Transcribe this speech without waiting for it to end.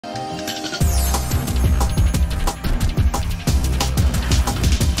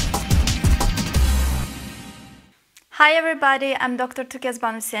Hi everybody, I'm Dr. Tuti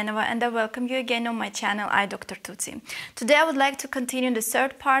and I welcome you again on my channel, Dr. Tuti. Today I would like to continue the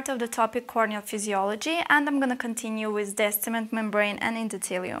third part of the topic corneal physiology, and I'm going to continue with the cement membrane and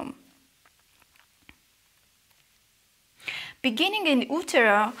endothelium. Beginning in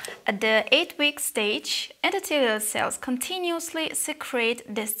utero, at the 8-week stage, endothelial cells continuously secrete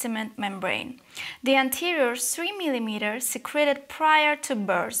the cement membrane. The anterior 3 mm secreted prior to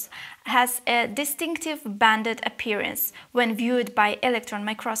birth has a distinctive banded appearance when viewed by electron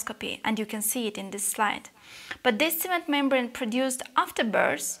microscopy, and you can see it in this slide. But this cement membrane produced after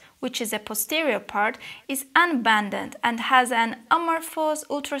birth, which is a posterior part, is unbanded and has an amorphous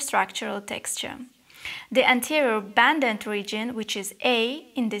ultrastructural texture. The anterior banded region, which is A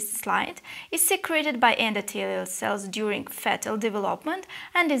in this slide, is secreted by endothelial cells during fetal development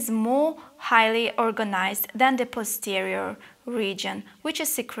and is more highly organized than the posterior region, which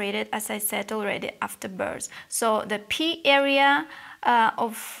is secreted, as I said already, after birth. So the P area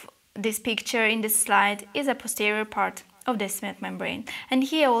of this picture in this slide is a posterior part of the cement membrane. And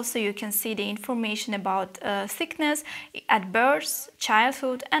here also you can see the information about thickness at birth,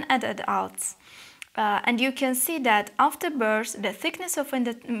 childhood, and at adults. And you can see that after birth, the thickness of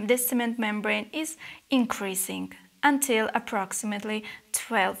the cement membrane is increasing until approximately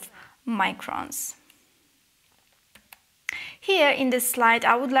 12 microns. Here in this slide,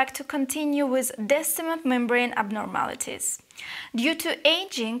 I would like to continue with the cement membrane abnormalities. Due to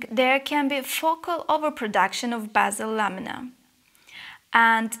aging, there can be focal overproduction of basal lamina.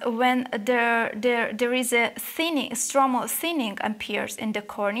 And when there is a thinning, stromal thinning appears in the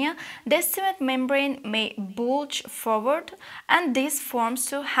cornea, the cement membrane may bulge forward, and this forms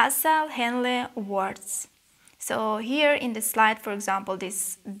to Hassall-Henle warts. So here in the slide, for example,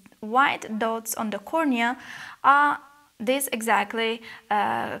 these white dots on the cornea are this exactly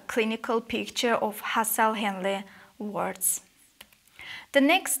clinical picture of Hassall-Henle warts. The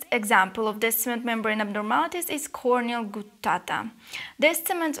next example of the cement membrane abnormalities is corneal guttata. The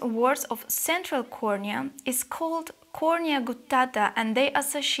cement warts of central cornea is called cornea guttata, and they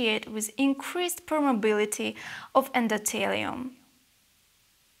associate with increased permeability of endothelium.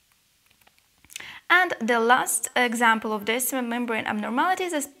 And the last example of the cement membrane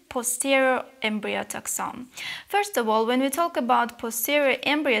abnormalities is posterior embryotoxon. First of all, when we talk about posterior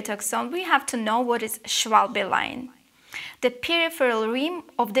embryotoxon, we have to know what is Schwalbe line. The peripheral rim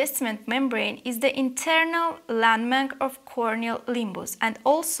of the cement membrane is the internal landmark of corneal limbus, and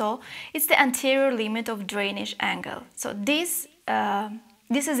also it's the anterior limit of drainage angle. So this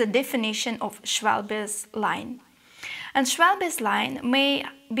is a definition of Schwalbe's line. And Schwalbe's line may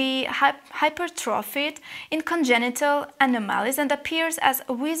be hypertrophied in congenital anomalies and appears as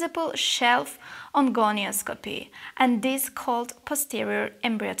a visible shelf on gonioscopy, and this is called posterior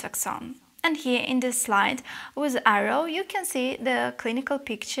embryotoxon. And here in this slide with arrow, you can see the clinical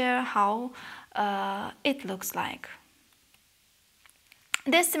picture, how it looks like.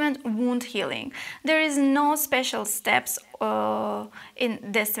 The cement wound healing. There is no special steps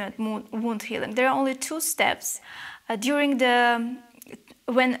in the cement wound healing. There are only 2 steps. After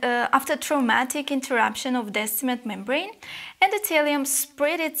traumatic interruption of the cement membrane, endothelium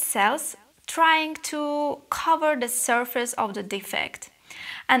spread its cells trying to cover the surface of the defect.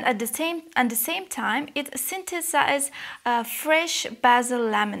 And at the same time, it synthesizes fresh basal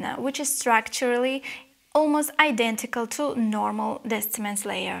lamina, which is structurally almost identical to normal cement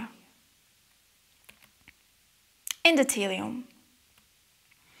layer. Endothelium.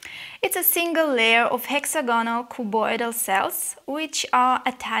 It's a single layer of hexagonal cuboidal cells which are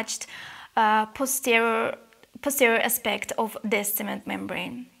attached posterior aspect of the cement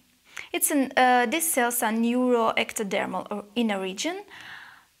membrane. These cells are neuroectodermal or inner region.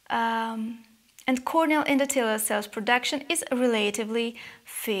 And corneal endothelial cells production is relatively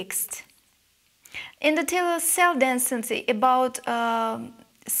fixed. Endothelial cell density about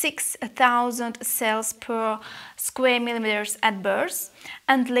 6,000 cells per square millimeters at birth,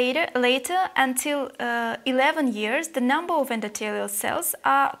 and later until 11 years the number of endothelial cells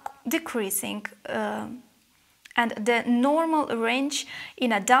are decreasing, and the normal range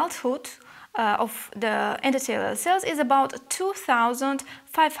in adulthood of the endothelial cells is about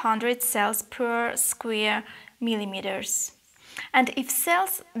 2,500 cells per square millimeters. And if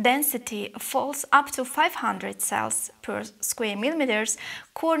cells density falls up to 500 cells per square millimeters,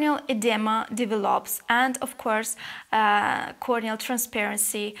 corneal edema develops, and of course corneal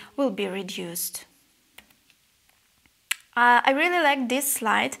transparency will be reduced. I really like this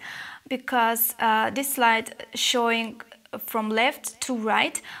slide because this slide showing from left to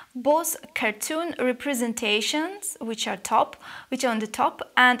right both cartoon representations which are on the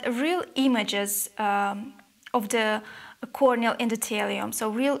top, and real images of the corneal endothelium. So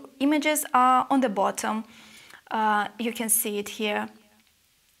real images are on the bottom. You can see it here.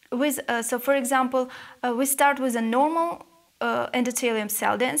 So for example, we start with a normal endothelium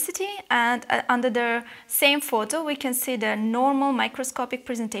cell density, and under the same photo we can see the normal microscopic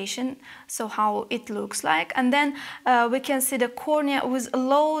presentation, so how it looks like, and then we can see the cornea with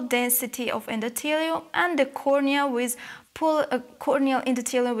low density of endothelium and the cornea with corneal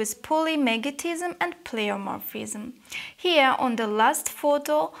endothelium with polymagnetism and pleomorphism. Here on the last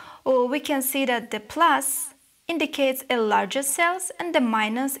photo we can see that the plus indicates a larger cells and the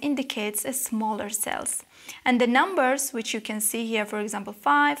minus indicates a smaller cells. And the numbers, which you can see here, for example,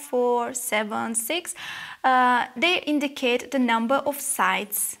 5, 4, 7, 6, they indicate the number of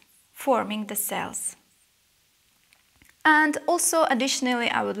sites forming the cells. And also, additionally,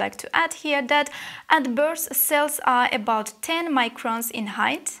 I would like to add here that at birth, cells are about 10 microns in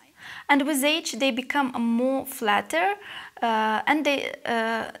height, and with age they become more flatter, and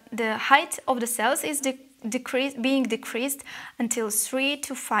the height of the cells is being decreased until 3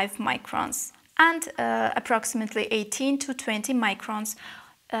 to 5 microns and approximately 18 to 20 microns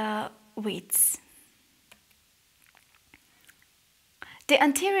widths. The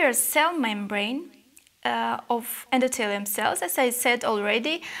anterior cell membrane of endothelium cells, as I said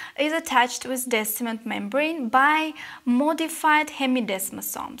already, is attached with descendant membrane by modified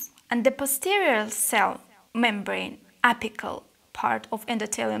hemidesmosomes, and the posterior cell membrane, apical part of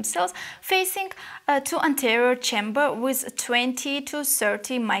endothelium cells, facing to anterior chamber with 20 to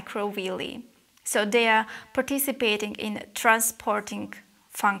 30 microvilli. So they are participating in transporting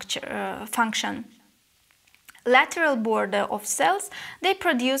function. Lateral border of cells, they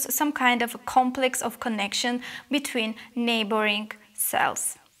produce some kind of a complex of connection between neighboring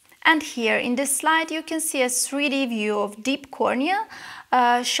cells. And here in this slide you can see a 3D view of deep cornea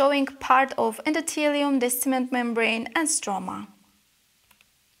showing part of endothelium, descendant membrane and stroma.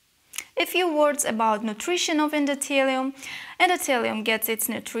 A few words about nutrition of endothelium. Endothelium gets its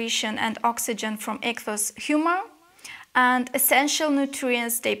nutrition and oxygen from aqueous humor, and essential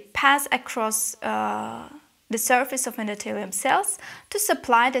nutrients, they pass across the surface of endothelium cells to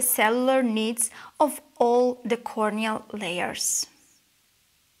supply the cellular needs of all the corneal layers.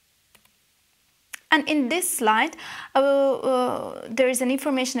 And in this slide, there is an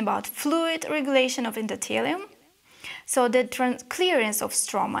information about fluid regulation of endothelium. So the clearance of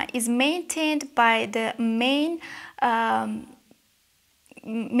stroma is maintained by the main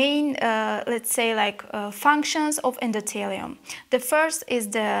let's say like functions of endothelium. The first is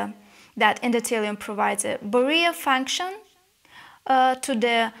that endothelium provides a barrier function to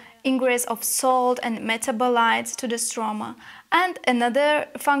the ingress of salt and metabolites to the stroma, and another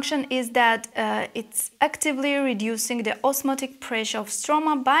function is that it's actively reducing the osmotic pressure of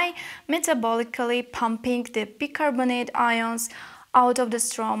stroma by metabolically pumping the bicarbonate ions out of the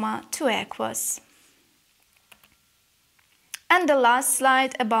stroma to aqueous. And the last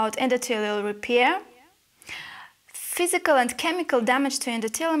slide about endothelial repair. Physical and chemical damage to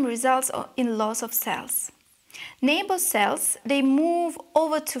endothelium results in loss of cells. Neighbor cells, they move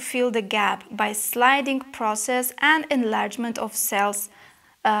over to fill the gap by sliding process, and enlargement of cells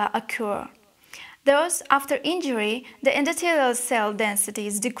occur. Thus, after injury, the endothelial cell density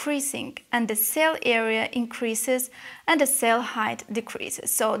is decreasing and the cell area increases and the cell height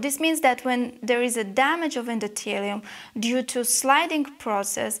decreases. So this means that when there is a damage of endothelium due to sliding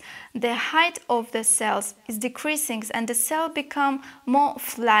process, the height of the cells is decreasing and the cells become more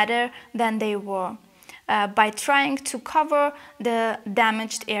flatter than they were by trying to cover the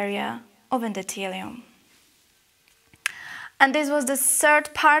damaged area of endothelium. And this was the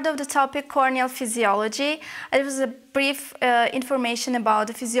third part of the topic, corneal physiology. It was a brief information about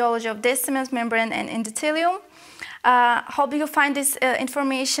the physiology of descendant membrane and endothelium. Hope you find this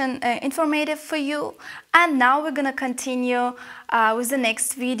information informative for you. And now we're gonna continue with the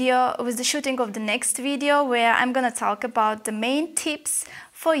next video, with the shooting of the next video, where I'm gonna talk about the main tips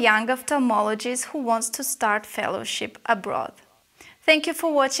for young ophthalmologists who wants to start fellowship abroad. Thank you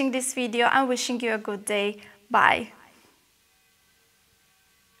for watching this video. I'm wishing you a good day. Bye.